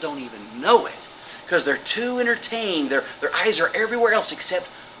 and people don't even know it because they're too entertained. Their eyes are everywhere else except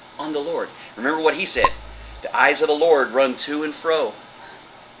on the Lord. Remember what he said. The eyes of the Lord run to and fro,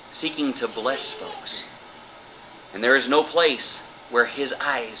 seeking to bless folks. And there is no place where his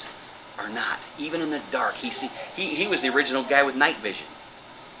eyes are not. Even in the dark, he was the original guy with night vision.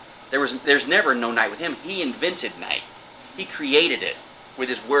 There's never no night with him. He invented night. He created it with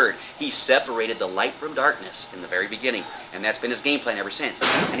his word. He separated the light from darkness in the very beginning. And that's been his game plan ever since.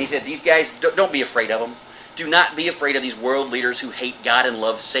 And he said, these guys, don't be afraid of them. Do not be afraid of these world leaders who hate God and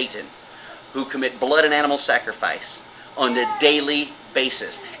love Satan, who commit blood and animal sacrifice on a daily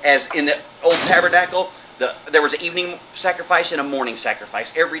basis. As in the old tabernacle, there was an evening sacrifice and a morning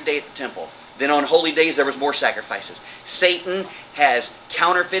sacrifice every day at the temple. Then on holy days there was more sacrifices. Satan has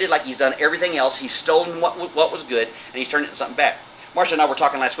counterfeited like he's done everything else. He's stolen what was good, and he's turned it into something bad. Marcia and I were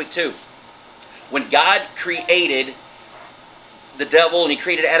talking last week too. When God created the devil and he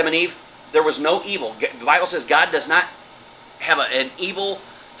created Adam and Eve, there was no evil. The Bible says God does not have an evil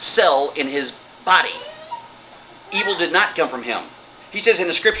cell in his body. Evil did not come from him. He says in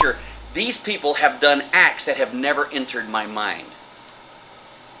the scripture, these people have done acts that have never entered my mind.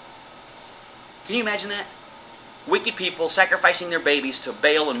 Can you imagine that? Wicked people sacrificing their babies to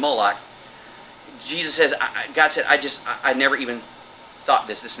Baal and Moloch. Jesus says, God said, I never even thought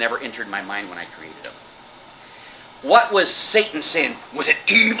this. This never entered my mind when I created them. What was Satan's sin? Was it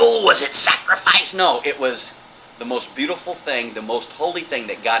evil? Was it sacrifice? No, it was the most beautiful thing, the most holy thing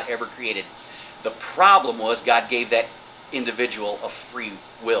that God ever created. The problem was God gave that individual a free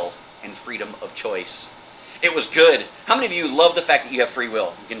will and freedom of choice. It was good. How many of you love the fact that you have free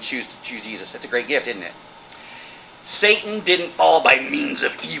will? You can choose to choose Jesus. That's a great gift, isn't it? Satan didn't fall by means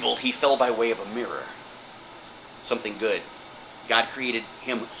of evil. He fell by way of a mirror. Something good. God created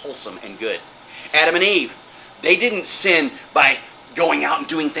him wholesome and good. Adam and Eve, they didn't sin by going out and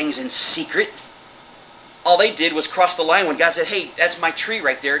doing things in secret. All they did was cross the line when God said, hey, that's my tree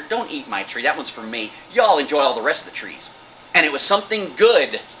right there. Don't eat my tree. That one's for me. Y'all enjoy all the rest of the trees. And it was something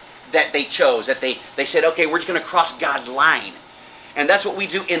good that they chose, that they said, okay, we're just going to cross God's line. And that's what we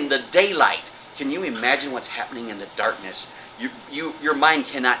do in the daylight. Can you imagine what's happening in the darkness? Your mind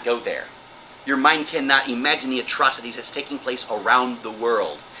cannot go there. Your mind cannot imagine the atrocities that's taking place around the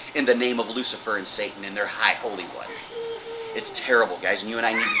world in the name of Lucifer and Satan and their high holy one. It's terrible, guys, and you and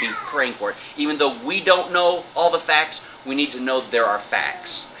I need to be praying for it. Even though we don't know all the facts, we need to know there are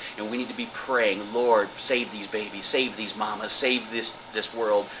facts. And we need to be praying, Lord, save these babies, save these mamas, save this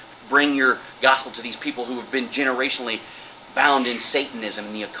world. Bring your gospel to these people who have been generationally bound in Satanism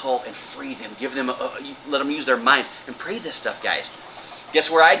and the occult, and free them. Give them, let them use their minds. And pray this stuff, guys. Guess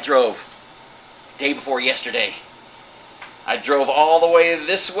where I drove day before yesterday? I drove all the way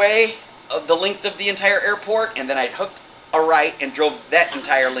this way the length of the entire airport, and then I hooked a right and drove that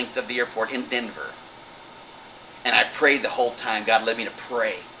entire length of the airport in Denver. And I prayed the whole time. God led me to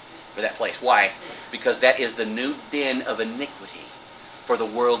pray for that place. Why? Because that is the new den of iniquity for the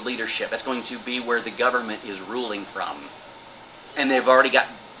world leadership. That's going to be where the government is ruling from. And they've already got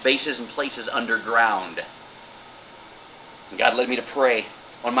bases and places underground. And God led me to pray.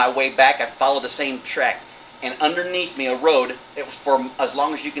 On my way back, I followed the same track. And underneath me, a road, it was for as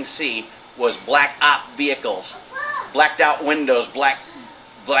long as you can see, was black op vehicles. Blacked out windows, black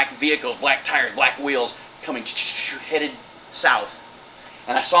vehicles, black tires, black wheels, coming headed south.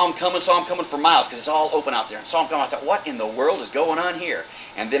 And I saw them coming for miles, because it's all open out there. I saw them coming. I thought, what in the world is going on here?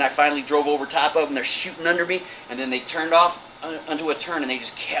 And then I finally drove over top of them. They're shooting under me, and then they turned off onto a turn, and they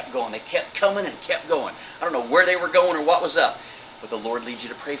just kept going. They kept coming and kept going. I don't know where they were going or what was up. But the Lord leads you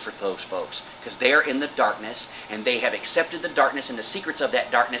to pray for those folks, because they are in the darkness, and they have accepted the darkness and the secrets of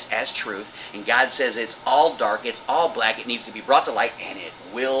that darkness as truth. And God says it's all dark, it's all black, it needs to be brought to light, and it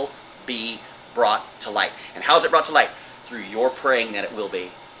will be brought to light. And how is it brought to light? Through your praying that it will be.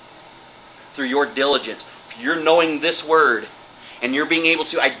 Through your diligence. You're knowing this word, and you're being able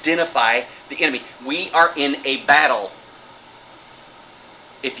to identify the enemy. We are in a battle.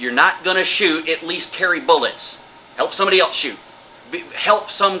 If you're not going to shoot, at least carry bullets. Help somebody else shoot. Help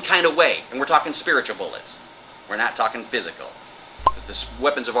some kind of way. And we're talking spiritual bullets. We're not talking physical. The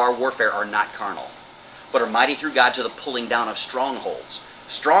weapons of our warfare are not carnal, but are mighty through God to the pulling down of strongholds.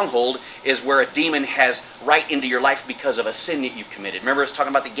 Stronghold is where a demon has right into your life because of a sin that you've committed. Remember us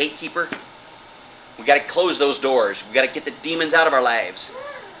talking about the gatekeeper? We've got to close those doors. We've got to get the demons out of our lives.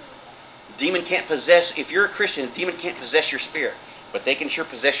 Demon can't possess, if you're a Christian, a demon can't possess your spirit, but they can sure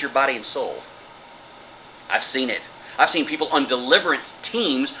possess your body and soul. I've seen it. I've seen people on deliverance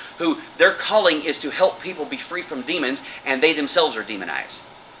teams who their calling is to help people be free from demons, and they themselves are demonized.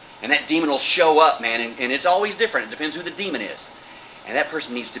 And that demon will show up, man, and it's always different. It depends who the demon is. And that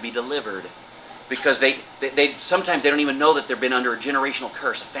person needs to be delivered, because they sometimes they don't even know that they've been under a generational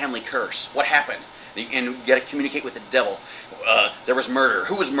curse, a family curse. What happened? And you got to communicate with the devil. There was murder.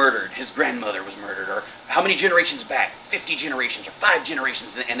 Who was murdered? His grandmother was murdered. Or how many generations back? 50 generations or 5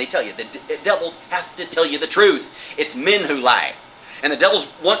 generations. And they tell you. The devils have to tell you the truth. It's men who lie. And the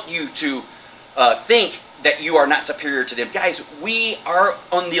devils want you to think that you are not superior to them. Guys, we are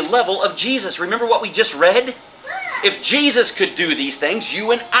on the level of Jesus. Remember what we just read? If Jesus could do these things,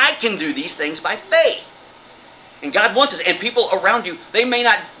 you and I can do these things by faith. And God wants us. And people around you, they may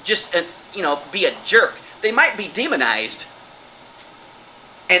not just be a jerk. They might be demonized.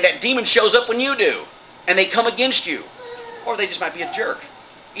 And that demon shows up when you do. And they come against you. Or they just might be a jerk.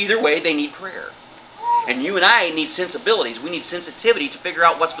 Either way, they need prayer. And you and I need sensibilities. We need sensitivity to figure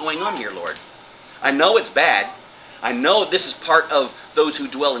out what's going on here, Lord. I know it's bad. I know this is part of those who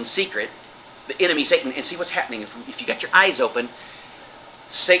dwell in secret. The enemy, Satan. And see what's happening. If you got your eyes open,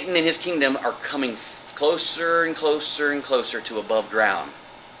 Satan and his kingdom are coming closer and closer and closer to above ground.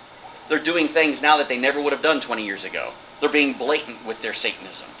 They're doing things now that they never would have done 20 years ago. They're being blatant with their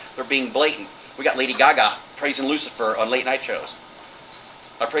Satanism. They're being blatant. We got Lady Gaga praising Lucifer on late night shows.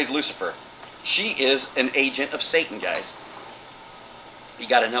 I praise Lucifer. She is an agent of Satan, guys. You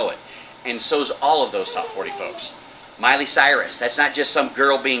got to know it. And so's all of those top 40 folks. Miley Cyrus, that's not just some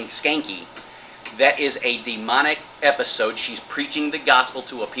girl being skanky. That is a demonic episode. She's preaching the gospel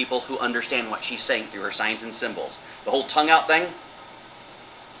to a people who understand what she's saying through her signs and symbols. The whole tongue out thing.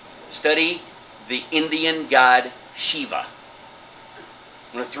 Study the Indian god Shiva.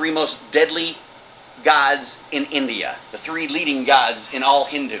 One of the 3 most deadly gods in India. The 3 leading gods in all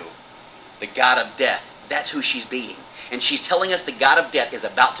Hindu. The god of death. That's who she's being. And she's telling us the god of death is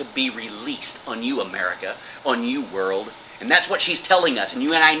about to be released on you, America. On you, world. And that's what she's telling us. And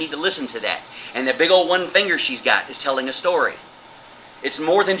you and I need to listen to that. And the big old one finger she's got is telling a story. It's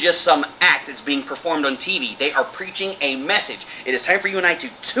more than just some act that's being performed on TV. They are preaching a message. It is time for you and I to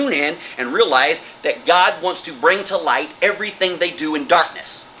tune in and realize that God wants to bring to light everything they do in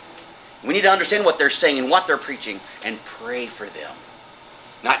darkness. We need to understand what they're saying and what they're preaching and pray for them.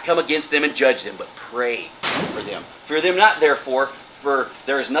 Not come against them and judge them, but pray for them. Fear them not, therefore, for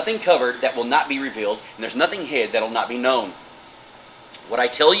there is nothing covered that will not be revealed, and there's nothing hid that will not be known. What I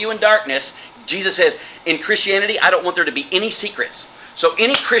tell you in darkness, Jesus says, in Christianity, I don't want there to be any secrets. So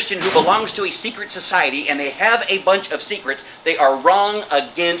any Christian who belongs to a secret society and they have a bunch of secrets, they are wrong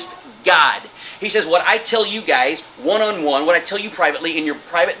against God. He says, what I tell you guys, one-on-one, what I tell you privately in your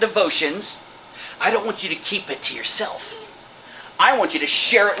private devotions, I don't want you to keep it to yourself. I want you to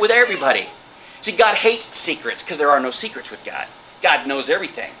share it with everybody. See, God hates secrets because there are no secrets with God. God knows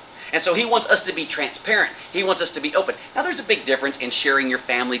everything. And so he wants us to be transparent. He wants us to be open. Now there's a big difference in sharing your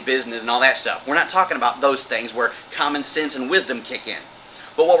family business and all that stuff. We're not talking about those things where common sense and wisdom kick in.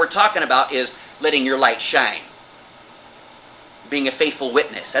 But what we're talking about is letting your light shine. Being a faithful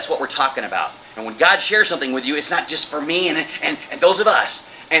witness. That's what we're talking about. And when God shares something with you, it's not just for me and those of us.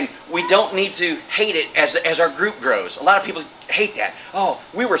 And we don't need to hate it as our group grows. A lot of people hate that. Oh,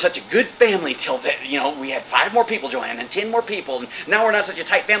 we were such a good family till that, we had 5 more people join and then 10 more people. And now we're not such a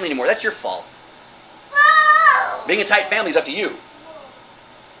tight family anymore. That's your fault. Being a tight family is up to you.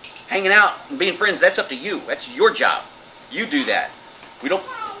 Hanging out and being friends, that's up to you. That's your job. You do that. We don't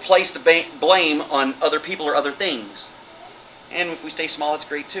place the blame on other people or other things. And if we stay small, it's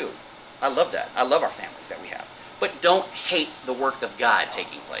great too. I love that. I love our family that we have. But don't hate the work of God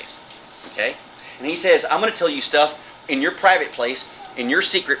taking place. Okay? And he says, I'm going to tell you stuff in your private place, in your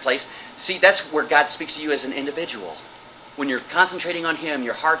secret place. See, that's where God speaks to you as an individual. When you're concentrating on him,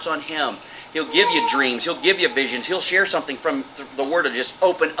 your heart's on him, he'll give you dreams, he'll give you visions, he'll share something from the word to just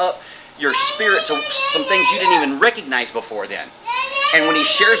open up your spirit to some things you didn't even recognize before then. And when he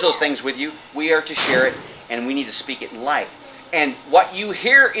shares those things with you, we are to share it, and we need to speak it in light. And what you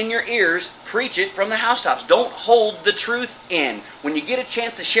hear in your ears, preach it from the housetops. Don't hold the truth in. When you get a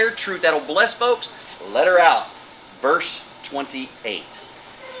chance to share truth that'll bless folks, let her out. Verse 28.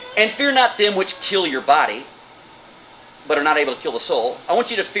 And fear not them which kill your body, but are not able to kill the soul. I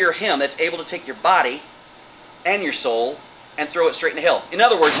want you to fear him that's able to take your body and your soul and throw it straight into hell. In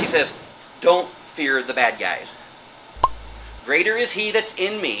other words, he says, don't fear the bad guys. Greater is he that's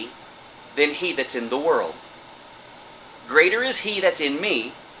in me than he that's in the world. Greater is he that's in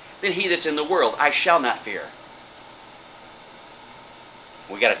me than he that's in the world. I shall not fear.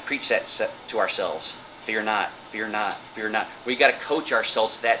 We got to preach that to ourselves. Fear not, fear not, fear not. We got to coach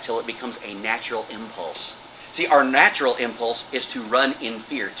ourselves to that till it becomes a natural impulse. See, our natural impulse is to run in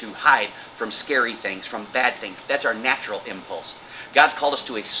fear, to hide from scary things, from bad things. That's our natural impulse. God's called us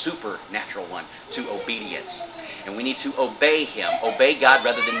to a supernatural one, to obedience. And we need to obey him, obey God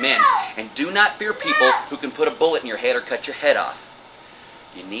rather than men. And do not fear people who can put a bullet in your head or cut your head off.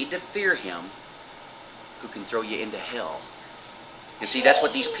 You need to fear him who can throw you into hell. And see, that's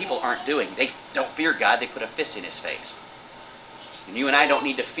what these people aren't doing. They don't fear God, they put a fist in his face. And you and I don't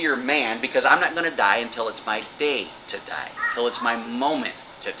need to fear man, because I'm not going to die until it's my day to die, until it's my moment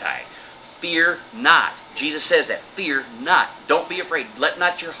to die. Fear not. Jesus says that. Fear not. Don't be afraid. Let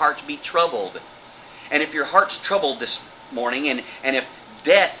not your hearts be troubled. And if your heart's troubled this morning, and if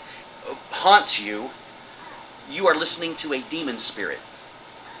death haunts you, you are listening to a demon spirit.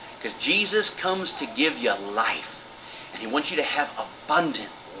 Because Jesus comes to give you life. And he wants you to have abundant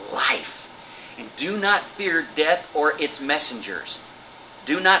life. And do not fear death or its messengers.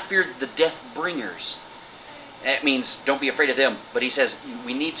 Do not fear the death bringers. That means don't be afraid of them. But he says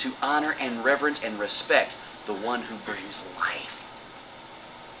we need to honor and reverence and respect the one who brings life.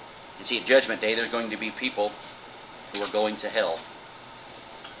 And see, at Judgment Day, there's going to be people who are going to hell.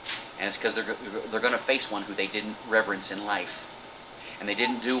 And it's because they're going to face one who they didn't reverence in life. And they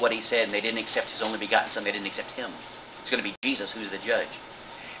didn't do what he said, and they didn't accept his only begotten Son. They didn't accept him. It's going to be Jesus who's the judge.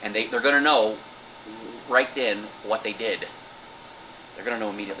 And they're going to know right then what they did. They're going to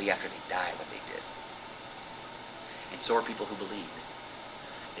know immediately after they die what they did. And so are people who believe.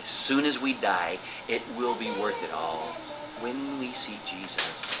 As soon as we die, it will be worth it all. When we see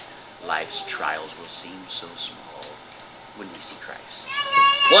Jesus, life's trials will seem so small when we see Christ.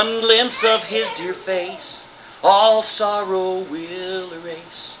 One glimpse of his dear face, all sorrow will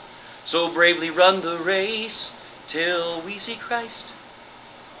erase. So bravely run the race till we see Christ.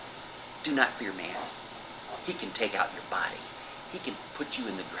 Do not fear man. He can take out your body. He can put you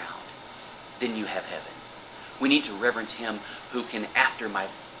in the ground. Then you have heaven. We need to reverence him who can, after my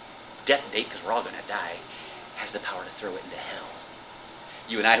death date, because we're all going to die, has the power to throw it into hell.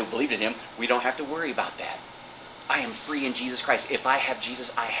 You and I who believed in him, we don't have to worry about that. I am free in Jesus Christ. If I have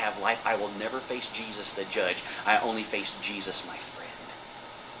Jesus, I have life. I will never face Jesus the judge. I only face Jesus my friend.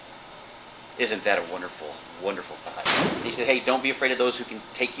 Isn't that a wonderful, wonderful thought? He said, hey, don't be afraid of those who can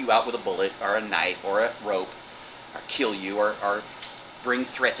take you out with a bullet or a knife or a rope or kill you or bring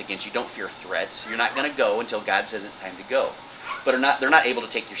threats against you. Don't fear threats. You're not going to go until God says it's time to go. But they're not able to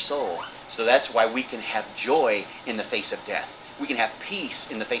take your soul. So that's why we can have joy in the face of death. We can have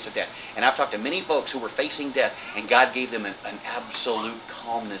peace in the face of death. And I've talked to many folks who were facing death, and God gave them an absolute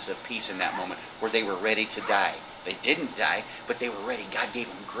calmness of peace in that moment where they were ready to die. They didn't die, but they were ready. God gave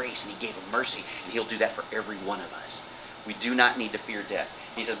them grace, and he gave them mercy, and he'll do that for every one of us. We do not need to fear death.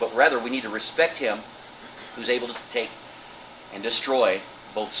 He says, but rather we need to respect him who's able to take and destroy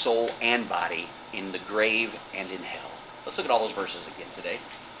both soul and body in the grave and in hell. Let's look at all those verses again today.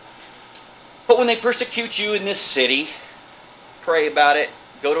 But when they persecute you in this city, pray about it.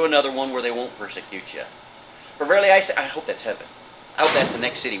 Go to another one where they won't persecute you. For verily I say, I hope that's heaven. I hope that's the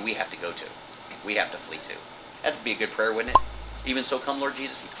next city we have to go to. We have to flee to. That'd be a good prayer, wouldn't it? Even so come, Lord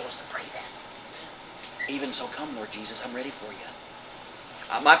Jesus. He told us to pray that. Even so come, Lord Jesus. I'm ready for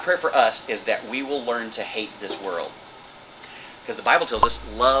you. My prayer for us is that we will learn to hate this world. Because the Bible tells us,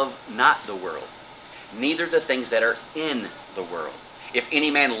 love not the world, neither the things that are in the world. If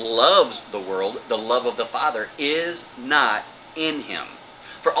any man loves the world, the love of the Father is not in him.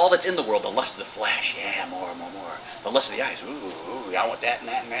 For all that's in the world, the lust of the flesh, yeah, more. The lust of the eyes, ooh, I want that and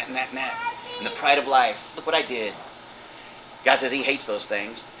that and that and that and that. And the pride of life, look what I did. God says he hates those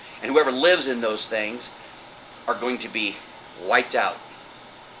things. And whoever lives in those things are going to be wiped out.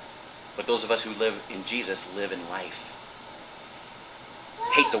 But those of us who live in Jesus live in life.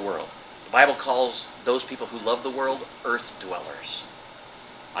 Hate the world. The Bible calls those people who love the world earth dwellers.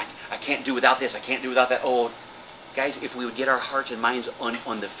 I can't do without this. I can't do without that. Oh, guys, if we would get our hearts and minds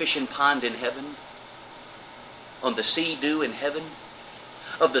on the fishing pond in heaven, on the sea dew in heaven,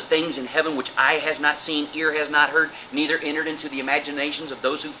 of the things in heaven which eye has not seen, ear has not heard, neither entered into the imaginations of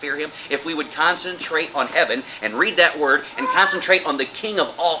those who fear him. If we would concentrate on heaven and read that word and concentrate on the King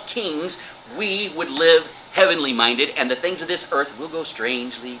of all kings, we would live heavenly minded, and the things of this earth will go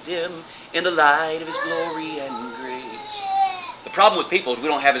strangely dim in the light of his glory and grace. The problem with people is we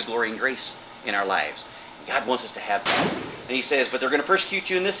don't have his glory and grace in our lives. God wants us to have that. And he says, but they're going to persecute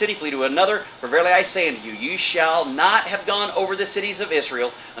you in this city, flee to another. For verily I say unto you, you shall not have gone over the cities of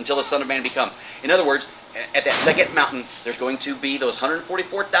Israel until the Son of Man be come. In other words, at that second mountain, there's going to be those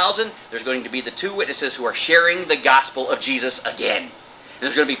 144,000. There's going to be the 2 witnesses who are sharing the gospel of Jesus again. And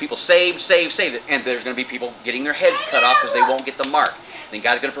there's going to be people saved. And there's going to be people getting their heads cut off because they won't get the mark. Then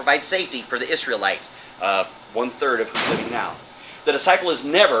God's going to provide safety for the Israelites, 1/3 of who's living now. The disciple is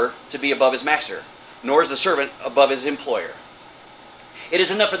never to be above his master, nor is the servant above his employer. It is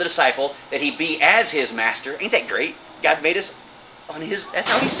enough for the disciple that he be as his master. Ain't that great? God made us on his,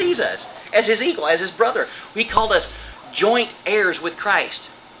 that's how he sees us, as his equal, as his brother. He called us joint heirs with Christ,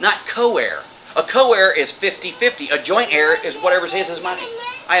 not co-heir. A co-heir is 50-50. A joint heir is whatever's his is mine.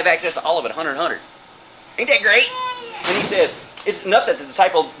 I have access to all of it, 100-100. Ain't that great? And he says, it's enough that the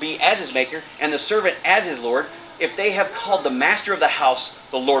disciple be as his maker and the servant as his Lord. If they have called the master of the house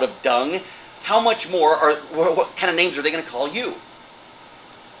the Lord of dung, how much more, or what kind of names are they going to call you?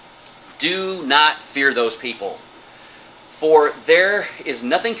 Do not fear those people. For there is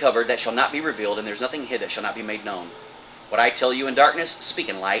nothing covered that shall not be revealed, and there's nothing hid that shall not be made known. What I tell you in darkness, speak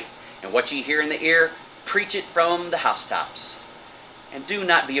in light, and what ye hear in the ear, preach it from the housetops. And do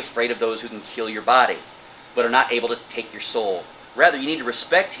not be afraid of those who can kill your body, but are not able to take your soul. Rather, you need to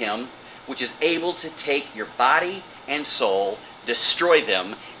respect him, which is able to take your body and soul, destroy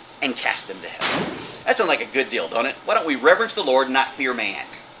them, and cast them to hell. That sounds like a good deal, don't it? Why don't we reverence the Lord and not fear man?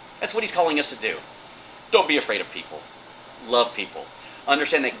 That's what he's calling us to do. Don't be afraid of people. Love people.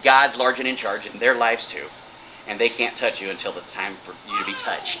 Understand that God's large and in charge in their lives too. And they can't touch you until it's time for you to be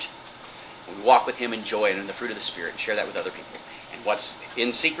touched. And we walk with him in joy and in the fruit of the Spirit and share that with other people. And what's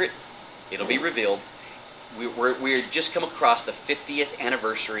in secret, it'll be revealed. We're just come across the 50th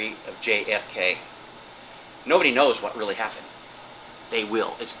anniversary of JFK. Nobody knows what really happened. They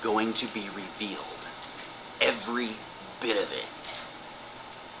will. It's going to be revealed. Every bit of it.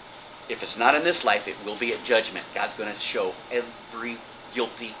 If it's not in this life, it will be at judgment. God's going to show every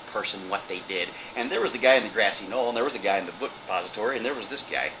guilty person what they did. And there was the guy in the grassy knoll, and there was the guy in the book depository, and there was this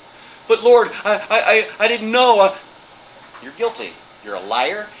guy. But Lord, I didn't know. You're guilty. You're a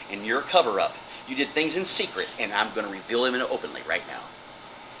liar, and you're a cover-up. You did things in secret, and I'm going to reveal them openly right now.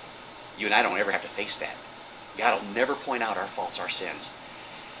 You and I don't ever have to face that. God will never point out our faults, our sins.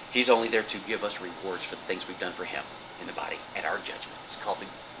 He's only there to give us rewards for the things we've done for him in the body at our judgment. It's called the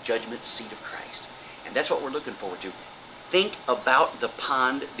judgment seat of Christ. And that's what we're looking forward to. Think about the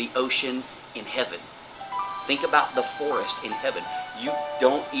pond, the ocean in heaven. Think about the forest in heaven. You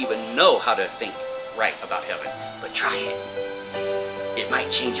don't even know how to think right about heaven, but try it. It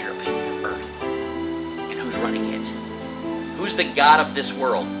might change your opinion of earth. And who's running it? Who's the God of this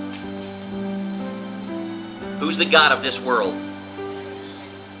world? Who's the God of this world?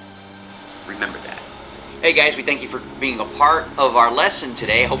 Remember that. Hey guys, we thank you for being a part of our lesson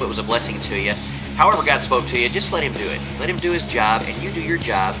today. I hope it was a blessing to you. However God spoke to you, just let him do it. Let him do his job, and you do your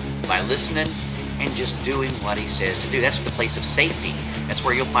job by listening and just doing what he says to do. That's the place of safety. That's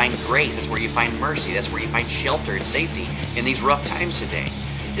where you'll find grace. That's where you find mercy. That's where you find shelter and safety in these rough times today.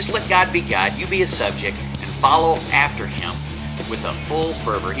 Just let God be God. You be a subject and follow after him with a full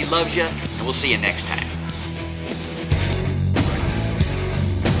fervor. He loves you, and we'll see you next time.